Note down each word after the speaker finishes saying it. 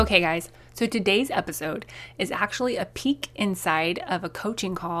Okay, guys, so today's episode is actually a peek inside of a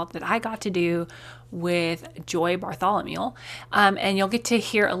coaching call that I got to do with Joy Bartholomew. And you'll get to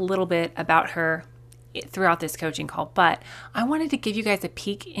hear a little bit about her throughout this coaching call. But I wanted to give you guys a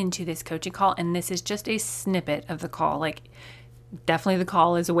peek into this coaching call, and this is just a snippet of the call. Like, definitely the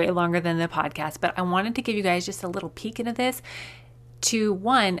call is way longer than the podcast, but I wanted to give you guys just a little peek into this to,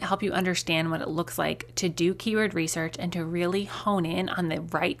 one, help you understand what it looks like to do keyword research and to really hone in on the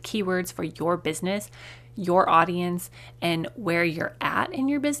right keywords for your business, your audience, and where you're at in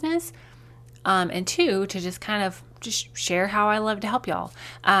your business. And two, to just kind of just share how I love to help y'all.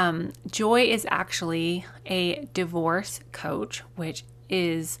 Joy is actually a divorce coach, which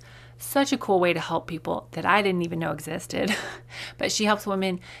is such a cool way to help people that I didn't even know existed. But she helps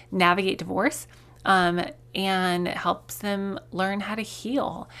women navigate divorce and helps them learn how to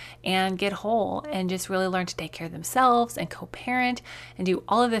heal and get whole and just really learn to take care of themselves and co-parent and do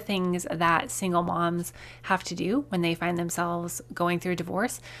all of the things that single moms have to do when they find themselves going through a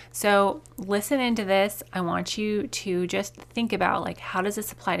divorce. So listen into this. I want you to just think about, like, how does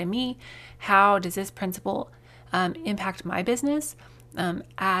this apply to me? How does this principle impact my business?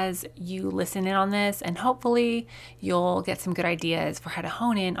 As you listen in on this, and hopefully you'll get some good ideas for how to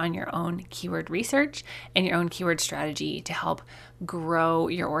hone in on your own keyword research and your own keyword strategy to help grow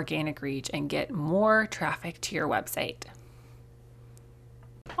your organic reach and get more traffic to your website.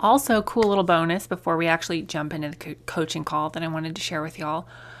 Also, cool little bonus before we actually jump into the coaching call that I wanted to share with y'all.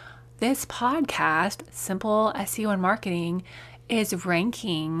 This podcast, Simple SEO and Marketing, is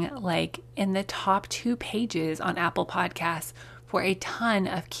ranking like in the top 2 pages on Apple Podcasts for a ton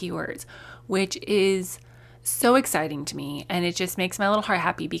of keywords, which is so exciting to me. And it just makes my little heart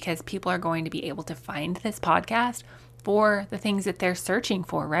happy because people are going to be able to find this podcast for the things that they're searching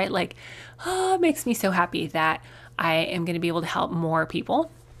for, right? Like, it makes me so happy that I am going to be able to help more people.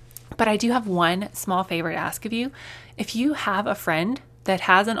 But I do have one small favor to ask of you. If you have a friend that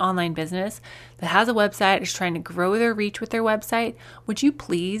has an online business, that has a website, is trying to grow their reach with their website, would you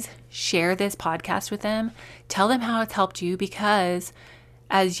please share this podcast with them? Tell them how it's helped you, because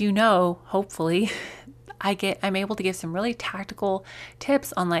as you know, hopefully, I'm able to give some really tactical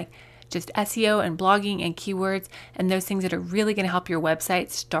tips on like just SEO and blogging and keywords and those things that are really going to help your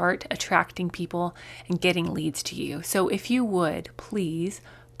website start attracting people and getting leads to you. So if you would, please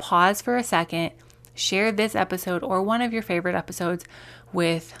pause for a second, share this episode or one of your favorite episodes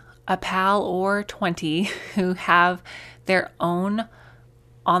with a pal or 20 who have their own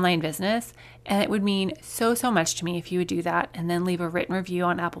online business. And it would mean so much to me if you would do that and then leave a written review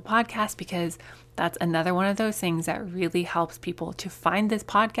on Apple Podcasts, because that's another one of those things that really helps people to find this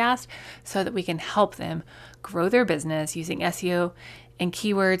podcast so that we can help them grow their business using SEO and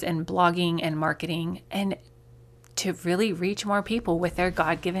keywords and blogging and marketing, and to really reach more people with their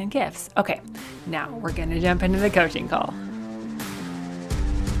God-given gifts. Okay, now we're going to jump into the coaching call.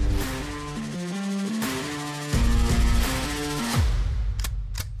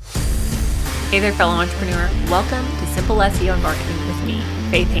 Hey there, fellow entrepreneur. Welcome to Simple SEO and Marketing with me,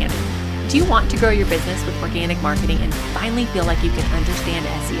 Faith Hannon. Do you want to grow your business with organic marketing and finally feel like you can understand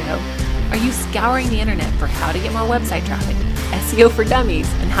SEO? Are you scouring the internet for how to get more website traffic, SEO for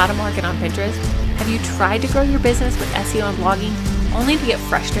dummies, and how to market on Pinterest? Have you tried to grow your business with SEO and blogging only to get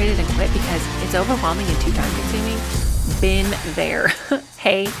frustrated and quit because it's overwhelming and too time consuming? Been there.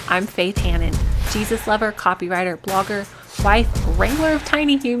 Hey, I'm Faith Hannon, Jesus lover, copywriter, blogger, wife, wrangler of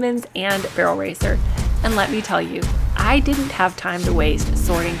tiny humans, and barrel racer. And let me tell you, I didn't have time to waste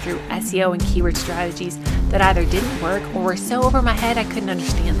sorting through SEO and keyword strategies that either didn't work or were so over my head I couldn't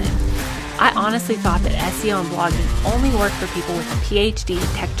understand them. I honestly thought that SEO and blogging only worked for people with a PhD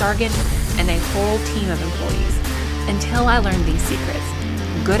in tech jargon and a whole team of employees, until I learned these secrets.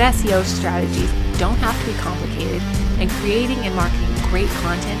 Good SEO strategies don't have to be complicated, and creating and marketing great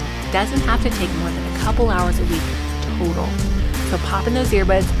content doesn't have to take more than a couple hours a week total. So pop in those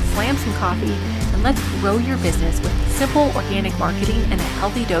earbuds, slam some coffee, and let's grow your business with simple organic marketing and a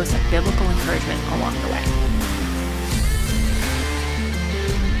healthy dose of biblical encouragement along the way.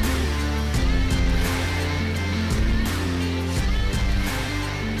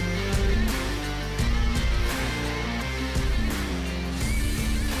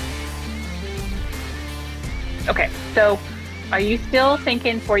 Okay, so are you still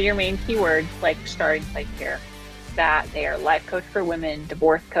thinking for your main keywords, like starting place here, that they are life coach for women,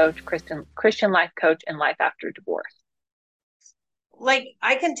 divorce coach, Christian life coach, and life after divorce? Like,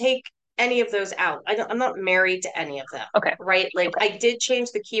 I can take any of those out. I'm not married to any of them. Okay. Right? Like, Okay. I did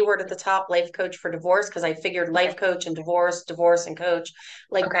change the keyword at the top, life coach for divorce, because I figured life coach and divorce and coach,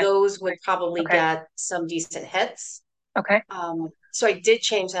 like Okay. those would probably Okay. get some decent hits. Okay. So I did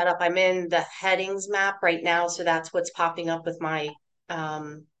change that up. I'm in the headings map right now, so that's what's popping up with my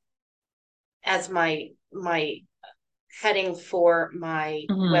um as my heading for my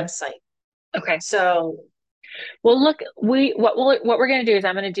Hmm. website. Okay. So, Well, look, what we're going to do is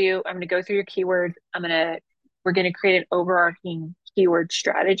I'm going to go through your keywords. We're going to create an overarching keyword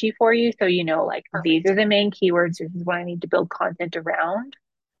strategy for you. So, like these perfect. are the main keywords. This is what I need to build content around.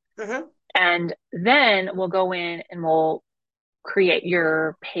 Hmm. And then we'll go in and we'll create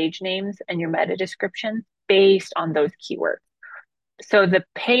your page names and your meta descriptions based on those keywords. So the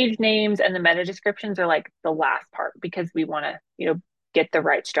page names and the meta descriptions are like the last part because we want to, get the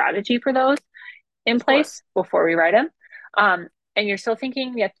right strategy for those in Of place course. before we write them. And you're still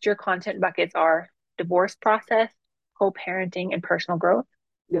thinking that your content buckets are divorce process, co-parenting, and personal growth.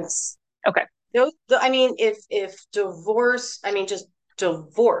 Yes. Okay. I mean, if divorce, I mean, just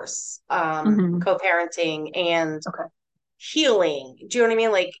divorce, Mm-hmm. co-parenting and Okay. healing. Do you know what I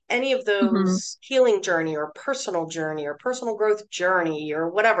mean? Like any of Mm-hmm. those healing journey or personal growth journey or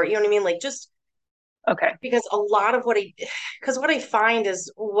whatever, you know what I mean? Like just Okay. because a lot of because what I find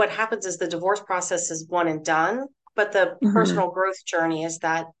is what happens is the divorce process is one and done, but the Mm-hmm. personal growth journey is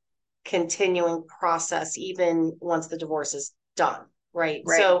that continuing process even once the divorce is done, right?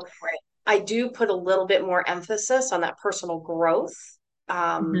 Right. So I do put a little bit more emphasis on that personal growth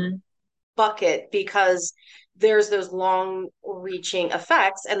um, Mm-hmm. bucket because there's those long reaching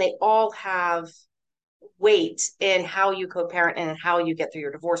effects and they all have weight in how you co-parent and how you get through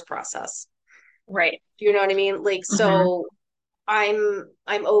your divorce process. Right. Do you know what I mean? Like, Mm-hmm. so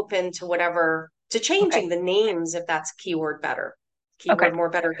I'm open to whatever to Okay. changing the names if that's Okay. keyword more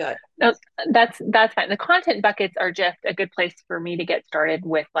better good. No, that's fine. The content buckets are just a good place for me to get started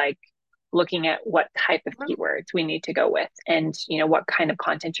with like looking at what type of Mhm. keywords we need to go with and what kind of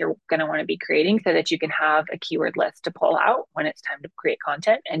content you're going to want to be creating so that you can have a keyword list to pull out when it's time to create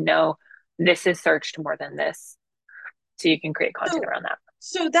content and know this is searched more than this so you can create content So around that.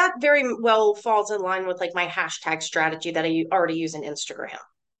 so that very well falls in line with like my hashtag strategy that I already use in Instagram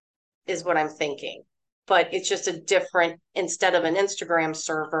is what I'm thinking. But it's just a different instead of an Instagram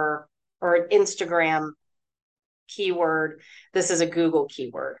server or an Instagram keyword, this is a Google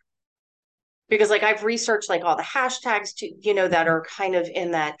keyword. Because like I've researched like all the hashtags to, that are kind of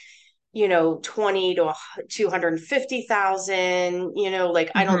in that 20 to 250,000,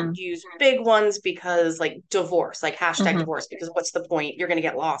 like I don't Mm-hmm. use big ones because like divorce, like hashtag Mm-hmm. divorce, because what's the point? You're going to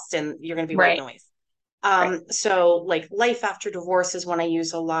get lost and you're going to be white Right. noise. Right. So like life after divorce is one I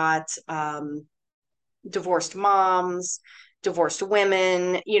use a lot. Divorced moms, divorced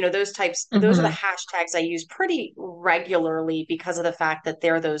women, those are the Mm-hmm. hashtags I use pretty regularly because of the fact that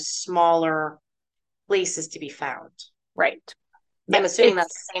they're those smaller places to be found. Right. I'm Yes. assuming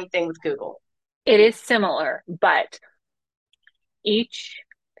that's the same thing with Google. It is similar, but each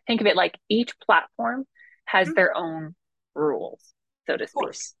think of it like each platform has Mhm. their own rules, so to Of speak.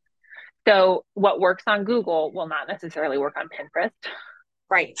 course. So what works on Google will not necessarily work on Pinterest.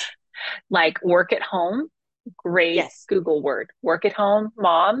 Right. Like work at home, great Yes. Google word. Work at home,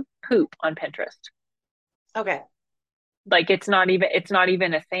 mom, poop on Pinterest. Okay. Like it's not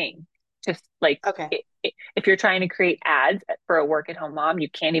even a thing. Just like Okay. if you're trying to create ads for a work at home mom, you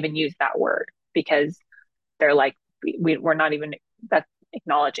can't even use that word because they're like we're not even that's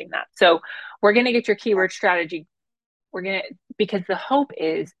acknowledging that. So we're going to get your Yeah. keyword strategy. We're going to because the hope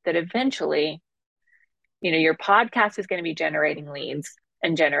is that eventually your podcast is going to be generating leads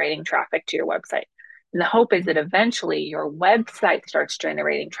and generating traffic to your website. And the hope is that eventually your website starts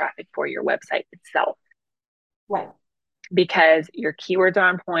generating traffic for your website itself Right. because your keywords are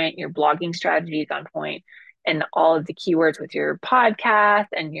on point, your blogging strategy is on point, and all of the keywords with your podcast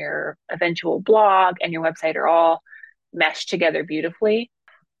and your eventual blog and your website are all meshed together beautifully.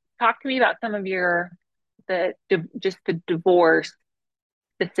 Talk to me about some of just the divorce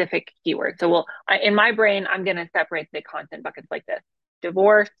specific keywords. So in my brain, I'm going to separate the content buckets like this: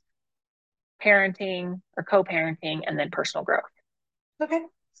 divorce, parenting or co-parenting, and then personal growth. Okay.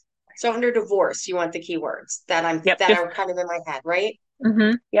 So under divorce, you want the keywords Yep. that Just, are kind of in my head, right?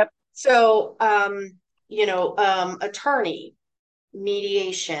 yep. So attorney,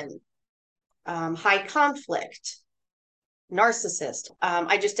 mediation, high conflict, narcissist.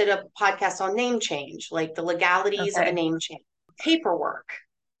 I just did a podcast on name change, like the legalities of a Okay. name change, paperwork,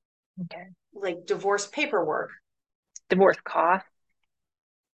 Okay. like divorce paperwork, Divorce cost.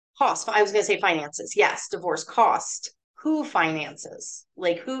 cost. I was going to say finances. Yes, divorce cost. Who finances?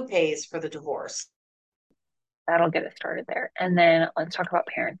 Like who pays for the divorce? That'll get us started there. And then let's talk about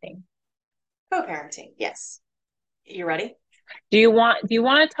parenting. Co-parenting. Yes. You ready? Do you want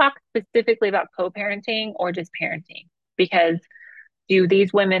to talk specifically about co-parenting or just parenting? Because do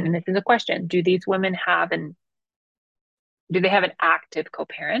these women, and this is a question, do they have an active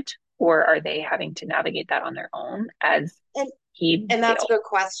co-parent, or are they having to navigate that on their own as And he And that's a bails? good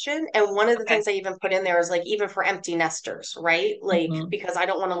question. And one of the Okay. things I even put in there is like, even for empty nesters, right? Like, Hmm. because I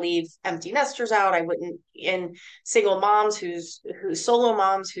don't want to leave empty nesters out. I wouldn't, in single moms who's solo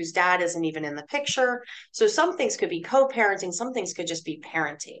moms whose dad isn't even in the picture. So some things could be co-parenting, some things could just be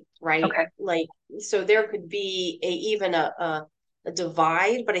parenting, right? Okay. Like, so there could be even a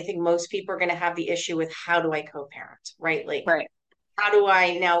divide, but I think most people are going to have the issue with how do I co-parent, right? Like, Right. how do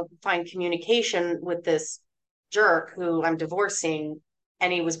I now find communication with this jerk who I'm divorcing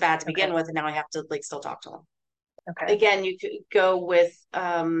and he was bad to Okay. begin with and now I have to like still talk to him. Okay. Again, you could go with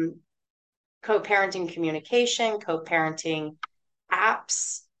co-parenting communication, co-parenting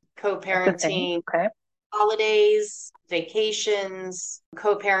apps, That's a thing. co-parenting Okay. holidays, vacations,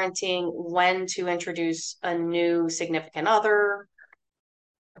 co-parenting when to introduce a new significant other.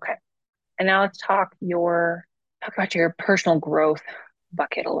 Okay. And now let's talk about your personal growth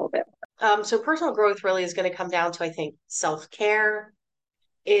bucket a little bit. So personal growth really is going to come down to, I think, self-care.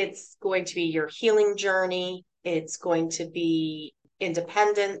 It's going to be your healing journey. It's going to be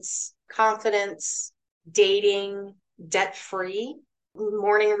independence, confidence, dating, debt free,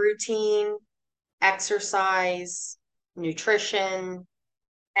 morning routine, exercise, nutrition,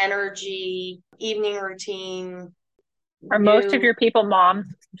 energy, evening routine, Are most of new. your people moms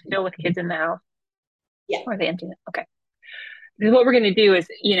still with kids in the house, Yeah. or are they empty? Okay. Because what we're going to do is,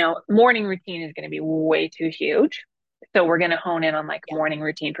 morning routine is going to be way too huge. So we're going to hone in on like Yeah. morning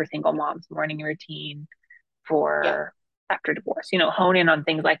routine for single moms, morning routine Yeah. for after divorce, hone in on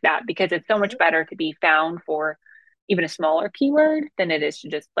things like that because it's so much Mhm. better to be found for even a smaller keyword than it is to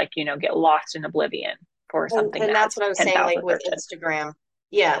just like, get lost in oblivion for something And that that's has what I was saying, like 10,000 with searches. Instagram.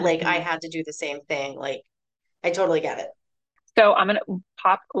 Yeah. Like I Mm-hmm. had to do the same thing. Like I totally get it. So I'm going to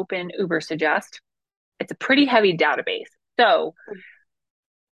pop open Uber Suggest. It's a pretty heavy database. So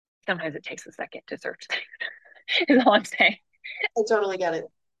sometimes it takes a second to search things, is all I'm saying. I totally get it.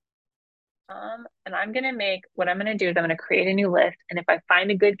 And what I'm gonna do is I'm gonna create a new list. And if I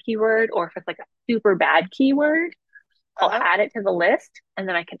find a good keyword or if it's like a super bad keyword, I'll Uh-huh. add it to the list and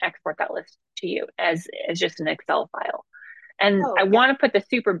then I can export that list to you as just an Excel file. And I Oh, yeah. want to put the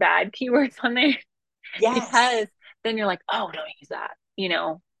super bad keywords on there Yes. because then you're like, oh, don't use that,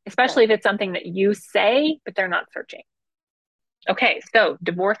 Okay. especially if it's something that you say, but they're not searching. Okay, so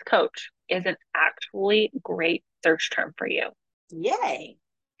divorce coach is an actually great search term for you. Yay.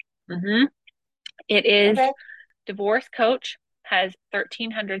 Mm-hmm. It is Okay. divorce coach has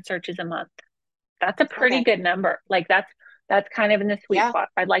 1,300 searches a month. That's a pretty Okay. good number. Like that's kind of in the sweet Yeah. spot.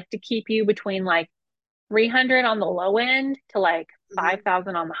 I'd like to keep you between like 300 on the low end to like Hmm.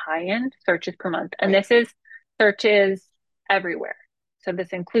 5,000 on the high end searches per month. And Right. this is searches everywhere. So this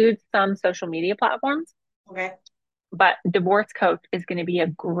includes some social media platforms, Okay. but divorce coach is going to be a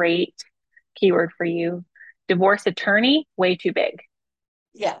great keyword for you. Divorce attorney, way too big.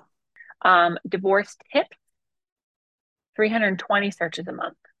 Yeah. Divorce tips, 320 searches a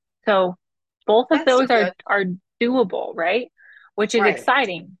month. So both of That's those still good. are doable, right? Which is Right.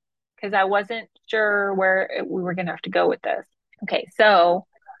 exciting because I wasn't sure where we were going to have to go with this. Okay, so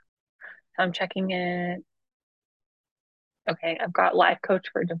I'm checking it. Okay, I've got life coach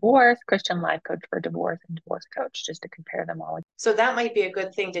for divorce, Christian life coach for divorce, and divorce coach just to compare them all. So that might be a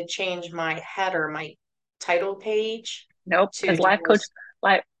good thing to change my header, my title page Nope, to because life coach, divorce.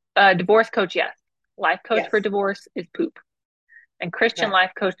 life divorce coach, yes. Life coach for Yes. divorce is poop. And Christian Okay.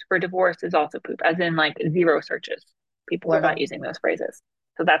 life coach for divorce is also poop, as in like zero searches. People are not Okay. using those phrases.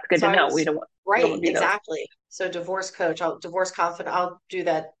 So that's good So to I know. was We don't right. want to be those. Exactly. So divorce coach, I'll divorce confident. I'll do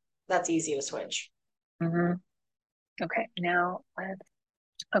that. That's easy to switch. Hmm. Okay, now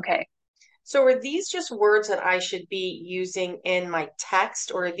okay. So are these just words that I should be using in my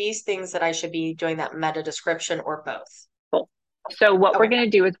text, or are these things that I should be doing that meta description, or both? Cool. So what we're Okay.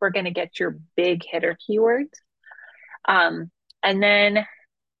 going to do is we're going to get your big hitter keywords. Um, and then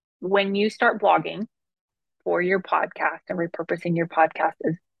when you start blogging for your podcast and repurposing your podcast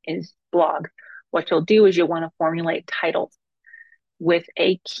as blog, what you'll do is you'll want to formulate titles with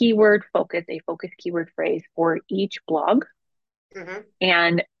a keyword focus, a focus keyword phrase for each blog. Hmm.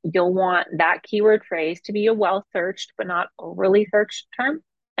 And you'll want that keyword phrase to be a well searched, but not overly searched term.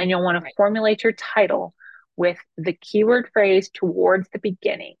 And you'll want to Right. formulate your title with the keyword phrase towards the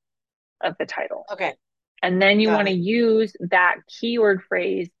beginning of the title. Okay. And then you Got want to it. use that keyword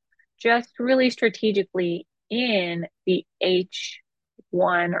phrase just really strategically in the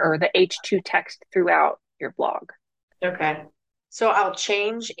H1 or the H2 text throughout your blog. Okay. So I'll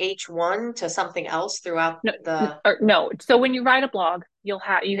change H1 to something else throughout No, the, no. So when you write a blog, you'll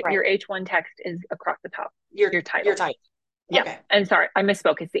have right, your H1 text is across the top, your your title. type. Yeah. Okay. And sorry, I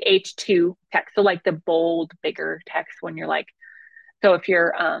misspoke. It's the H2 text. So like the bold, bigger text when you're like, so if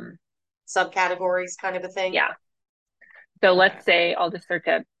you're, Subcategories kind of a thing. yeah. So Okay. let's say I'll just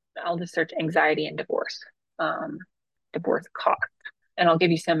search anxiety and divorce, um, divorce cost, and I'll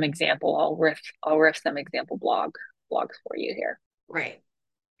give you some example. I'll riff some example blogs for you here. Right.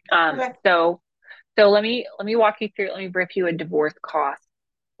 Um, Okay. so let me walk you through. Let me riff you a divorce cost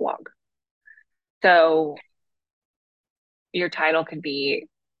blog. So your title could be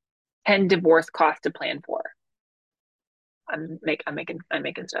 10 divorce costs to plan for. I'm making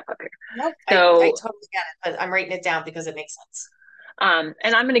stuff up here. Nope. I So totally get it, but I'm writing it down because it makes sense. and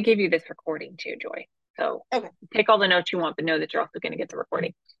I'm going to give you this recording too, Joy. So Okay. take all the notes you want, but know that you're also going to get the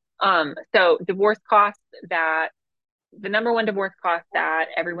recording. So divorce costs that the number one divorce cost that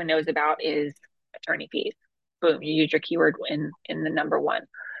everyone knows about is attorney fees. Boom, you use your keyword in the number one.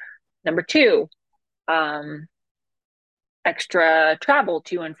 Number two, um, extra travel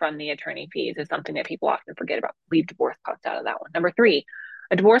to and from the attorney fees is something that people often forget about. Leave divorce costs out of that one. Number three,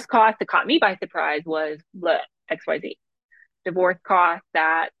 a divorce cost that caught me by surprise was XYZ. Divorce costs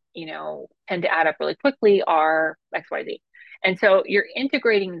that, tend to add up really quickly are XYZ. And so you're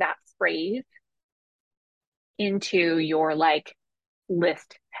integrating that phrase into your like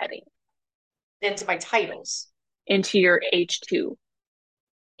list heading, Into my titles. into your H2.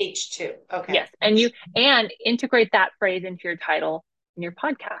 H2. Okay. Yes. And integrate that phrase into your title in your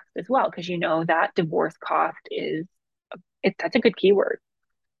podcast as well, because you know that divorce cost that's a good keyword.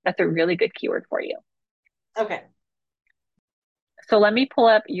 That's a really good keyword for you. Okay. So let me pull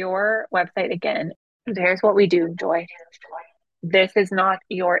up your website again. Here's what we do, Joy. This is not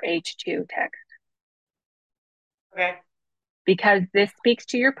your H2 text Okay. because this speaks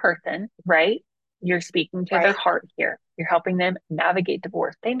to your person, right? You're speaking to their Right. heart here. You're helping them navigate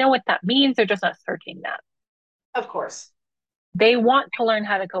divorce. They know what that means. They're just not searching that. Of course. They want to learn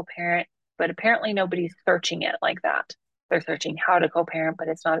how to co-parent, but apparently nobody's searching it like that. They're searching how to co-parent, but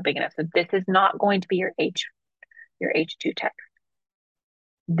it's not big enough. So this is not going to be your H2 text.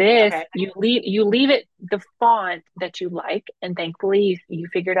 This Okay. you leave it the font that you like, and thankfully you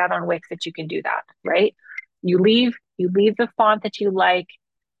figured out on Wix that you can do that, right? You leave the font that you like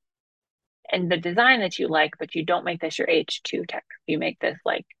and the design that you like, but you don't make this your H2 text. You make this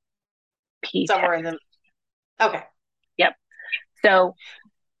like P Somewhere text. in the, okay. Yep. So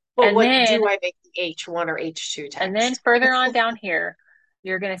But and what then do I make the H1 or H2 and then text? further on down here,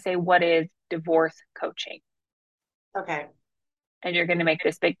 you're going to say what is divorce coaching, Okay. and you're going to make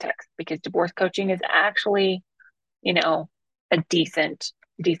this big text because divorce coaching is actually a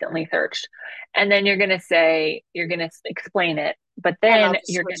decently searched. And then you're going to explain it, but And then I'll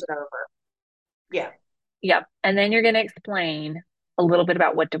just you're switch going to, it over. Yeah. yep. And then you're going to explain a little bit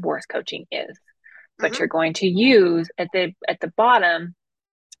about what divorce coaching is, but Hmm. you're going to use at the bottom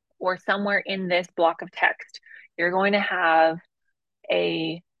or somewhere in this block of text, you're going to have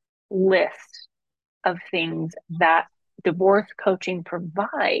a list of things that divorce coaching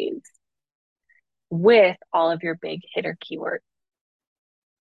provides with all of your big hitter keywords.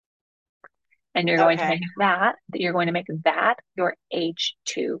 And Okay. you're going to make that your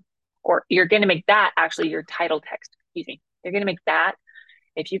H2, or you're going to make that actually your title text. Excuse me. You're going to make that,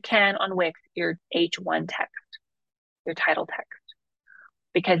 if you can, on Wix, your H1 text, your title text,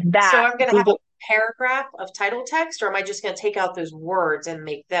 because So that I'm going to have a Google, paragraph of title text, or am I just going to take out those words and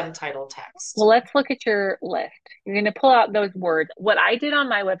make them title well, text? let's look at your list. You're going to pull out those words. What I did on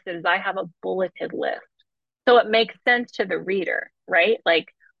my website is I have a bulleted list. So it makes sense to the reader, right?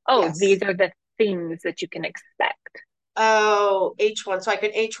 Like, oh, Yes. these are the things that you can expect. Oh, H1. So I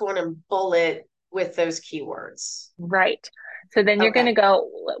could H1 and bullet with those keywords. Right. So then you're going to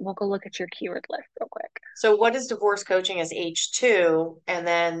Okay. we'll go look at your keyword list real quick. So what is divorce coaching as H2 and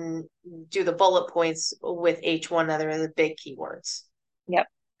then do the bullet points with H1 that are the big keywords. Yep.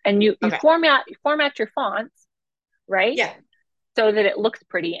 And you Okay. format your fonts, right? Yeah. So that it looks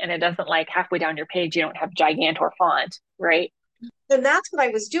pretty and it doesn't like halfway down your page you don't have Gigantor font, right? And that's what I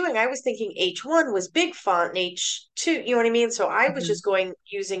was doing. I was thinking H1 was big font and H2, you know what I mean? So I was Mhm. just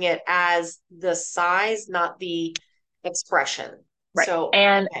using it as the size, not the expression. Right. So,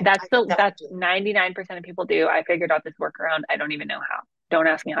 And okay, I can definitely that's do 99% of people do. I figured out this workaround. I don't even know how. Don't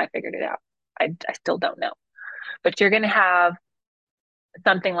ask me how I figured it out. I still don't know. But you're going to have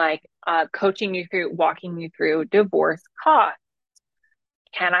something like walking you through divorce costs.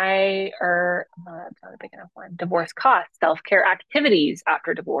 Can or that's not a big enough one. Divorce costs, self care activities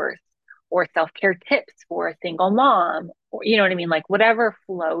after divorce, or self-care tips for a single mom, or you know what I mean? Like whatever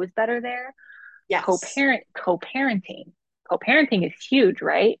flows better there. Yes. Co-parenting. Co-parenting is huge,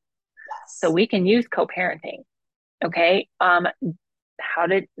 right? So Yes. we can use co-parenting. Okay. How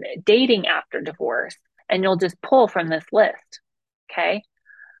to dating after divorce. And you'll just pull from this list. Okay.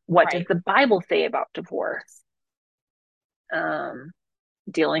 What does Right. the Bible say about divorce? Um,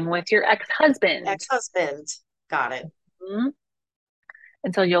 Dealing with your ex-husband. Ex-husband. Got it. Mm-hmm.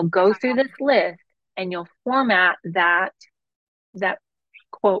 And so you'll go through this list and you'll format that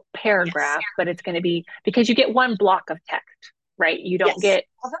quote Yes. paragraph, but it's going to be because you get one block of text, right? You don't Yes. get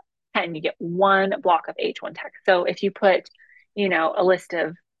 10, you get one block of H1 text. So if you put, a list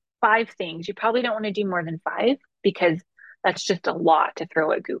of 5 things, you probably don't want to do more than 5 because that's just a lot to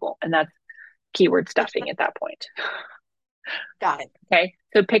throw at Google. And that's keyword stuffing at that point. Got it. Okay.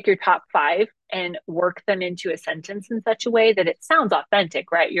 So pick your top 5 and work them into a sentence in such a way that it sounds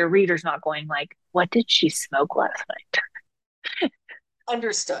authentic, right? Your reader's not going like, what did she smoke last night?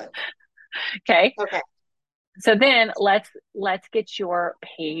 Understood. Okay. Okay. So then let's get your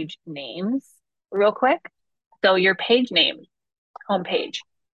page names real quick. So your page name, homepage.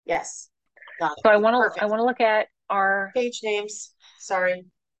 Yes. Got it. So I want Perfect. to look at our Page names. Sorry.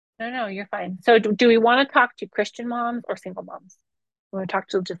 no, you're fine. So do we want to talk to Christian moms or single moms? We want to talk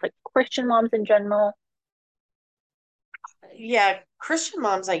to just like Christian moms in general. Yeah, Christian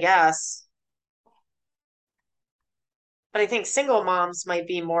moms, I guess. But I think single moms might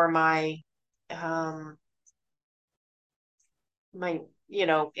be more um my,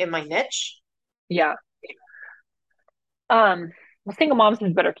 in my niche. Yeah. Well, single moms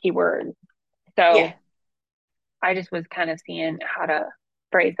is a better keyword. Yeah. So I just was kind of seeing how to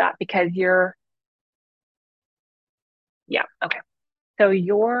phrase that because yeah, okay. So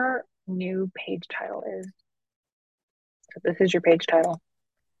your new page title is, so this is your page title.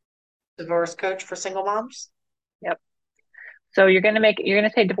 Divorce coach for single moms. Yep. So you're going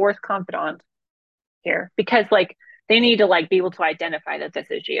to say divorce confidant here because like they need to like be able to identify that this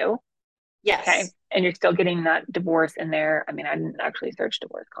is you. Okay. Yes. And you're still getting that divorce in there. I mean, I didn't actually search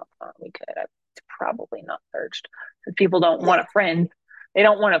divorce confidant. We could. It's probably not searched because people don't No, want a friend. They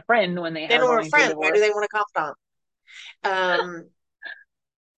don't want a friend when they they are don't want a going through friend. Why do divorce. they want a confidant? Um,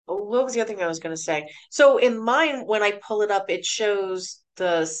 what was the other thing I was going to say? So in mine, when I pull it up, it shows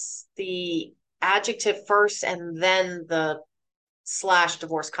the adjective first and then the slash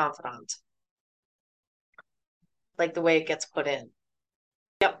divorce confidant, like the way it gets put in.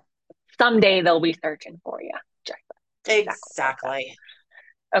 Yep, Someday they'll be searching for you. Just exactly like that. exactly.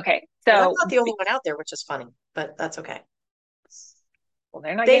 Okay. And I'm So, not the only one out there, which is funny, but that's okay. well,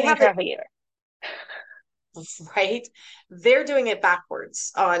 they're not They getting any have it traffic either. right. They're doing it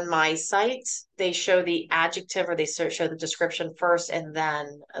backwards. On my site, they show the adjective or they show the description first and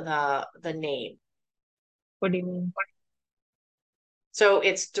then the name. What do you mean? So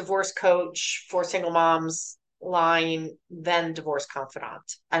it's divorce coach for single moms line, then divorce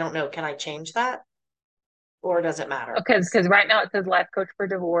confidant. I don't know. Can I change that or does it matter? Okay, because right now it says life coach for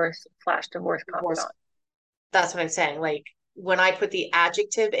divorce slash divorce Divorce. confidant. That's what I'm saying. Like when I put the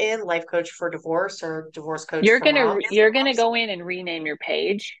adjective in, life coach for divorce or divorce coach You're for gonna moms. you're gonna go in and rename your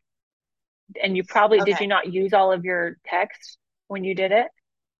page, and you probably did Okay. you not use all of your text when you did it?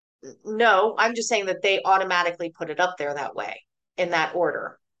 No, I'm just saying that they automatically put it up there that way in that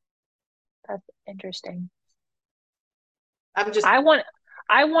order. That's interesting. I'm just I want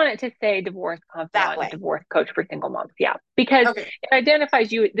I want it to say divorce that confidant, way. divorce coach for single moms. Yeah, because Okay. it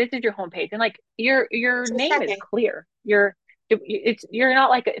identifies you. This is your homepage, and like your Just name is checking. clear. You're not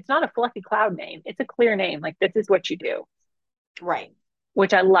like it's not a fluffy cloud name. It's a clear name. Like this is what you do, Right.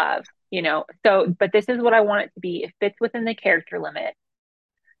 which I love. So but this is what I want it to be. It fits within the character limit.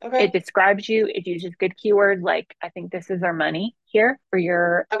 It Okay. describes you. It uses good keywords. Like I think this is our money here for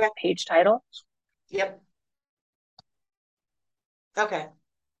your Okay. page title. Yep. Okay.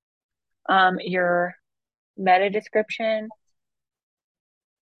 Your meta description.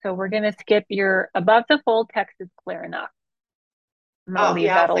 So we're going to skip your above the fold text is clear enough. I'm going to Oh, leave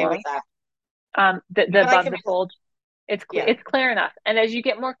yeah, I'll that play with alone. that. The But I above can, the fold, yeah. it's clear enough. And as you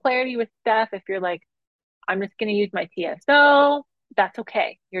get more clarity with stuff, if you're like, I'm just going to use my TSO, that's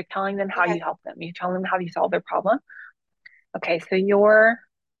okay. You're telling them how Okay. you help them. You're telling them how you solve their problem. Okay, so your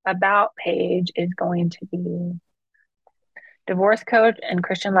about page is going to be divorce coach and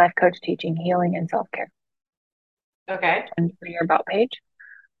Christian life coach teaching healing and self care. Okay. And for your about page,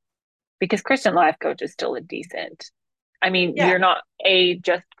 because Christian life coach is still a decent. I mean, Yeah. you're not a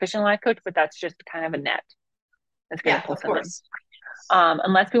just Christian life coach, but that's just kind of a net that's going to Yeah, pull of some in. course.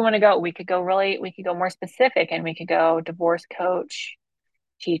 Unless we want to go, we could go more specific and we could go divorce coach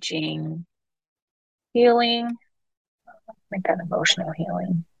teaching, healing, make that emotional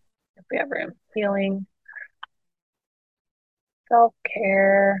healing, if we have room, healing,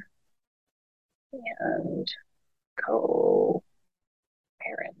 self-care, and co-parenting.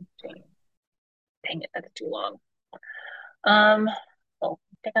 Dang it, that's too long. Well,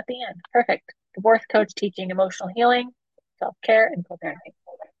 take out the end. Perfect. Divorce coach teaching emotional healing, self-care, and co-parenting.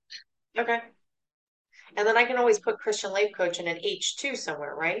 Okay. And then I can always put Christian life coach in an H2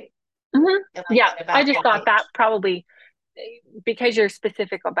 somewhere, right? Yeah, I just thought page. that probably because you're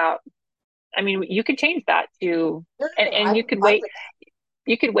specific about, I mean, you could change that to, and you could wait.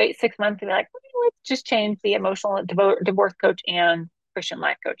 You could wait 6 months and be like, well, let's just change the emotional divorce coach and Christian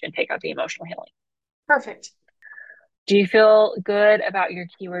life coach and take out the emotional healing. Perfect. Do you feel good about your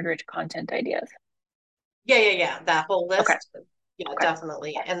keyword rich content ideas? Yeah. That whole list. Okay. Yeah,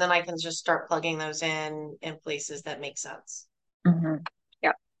 definitely. And then I can just start plugging those in places that make sense. Mm-hmm.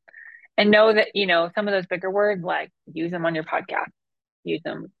 Yeah. And know that, some of those bigger words, like use them on your podcast, use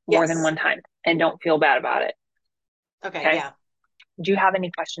them more than one time, and don't feel bad about it. Okay. Yeah. Do you have any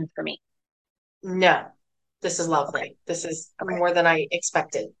questions for me? No, this is lovely. Okay. This is more than I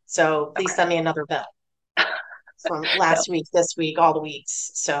expected. So please send me another bill from last week, this week, all the weeks.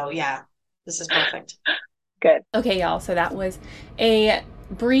 So yeah, this is perfect. Good. Okay, y'all. So that was a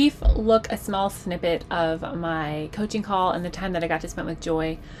brief look, a small snippet of my coaching call and the time that I got to spend with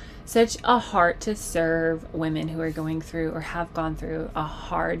Joy. Such a heart to serve women who are going through or have gone through a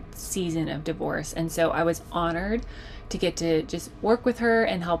hard season of divorce. And so I was honored to get to just work with her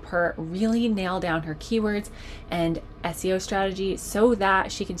and help her really nail down her keywords and SEO strategy so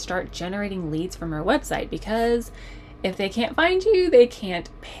that she can start generating leads from her website, because if they can't find you, they can't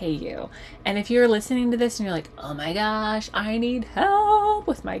pay you. And if you're listening to this and you're like, oh my gosh, I need help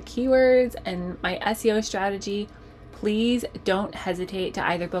with my keywords and my SEO strategy, please don't hesitate to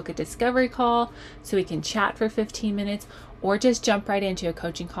either book a discovery call so we can chat for 15 minutes or just jump right into a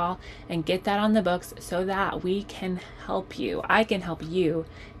coaching call and get that on the books so that we can help you. I can help you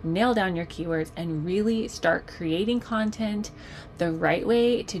nail down your keywords and really start creating content the right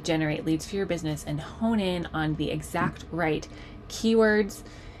way to generate leads for your business and hone in on the exact right keywords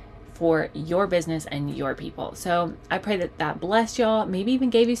for your business and your people. So I pray that that blessed y'all, maybe even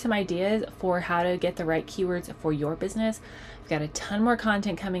gave you some ideas for how to get the right keywords for your business. I've got a ton more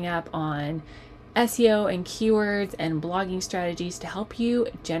content coming up on SEO and keywords and blogging strategies to help you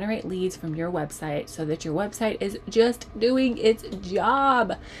generate leads from your website so that your website is just doing its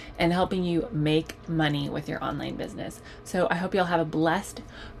job and helping you make money with your online business. So I hope y'all have a blessed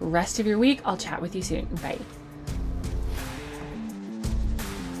rest of your week. I'll chat with you soon. Bye.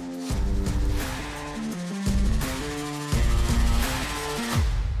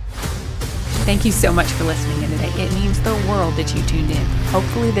 Thank you so much for listening in today. It means the world that you tuned in.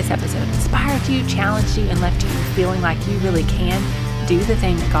 Hopefully this episode inspired you, challenged you, and left you feeling like you really can do the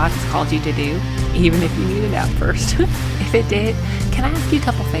thing that God has called you to do, even if you need it out first. If it did, can I ask you a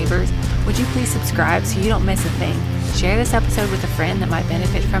couple favors? Would you please subscribe so you don't miss a thing? Share this episode with a friend that might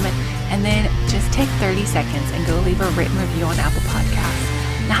benefit from it, and then just take 30 seconds and go leave a written review on Apple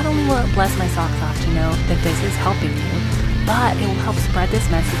Podcasts. Not only will it bless my socks off to know that this is helping you, but it will help spread this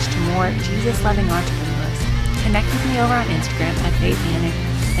message to more Jesus-loving entrepreneurs. Connect with me over on Instagram at Faith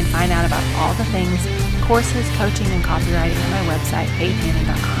Hannig and find out about all the things, courses, coaching, and copywriting on my website,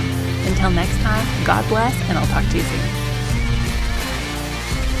 faithhannig.com. Until next time, God bless, and I'll talk to you soon.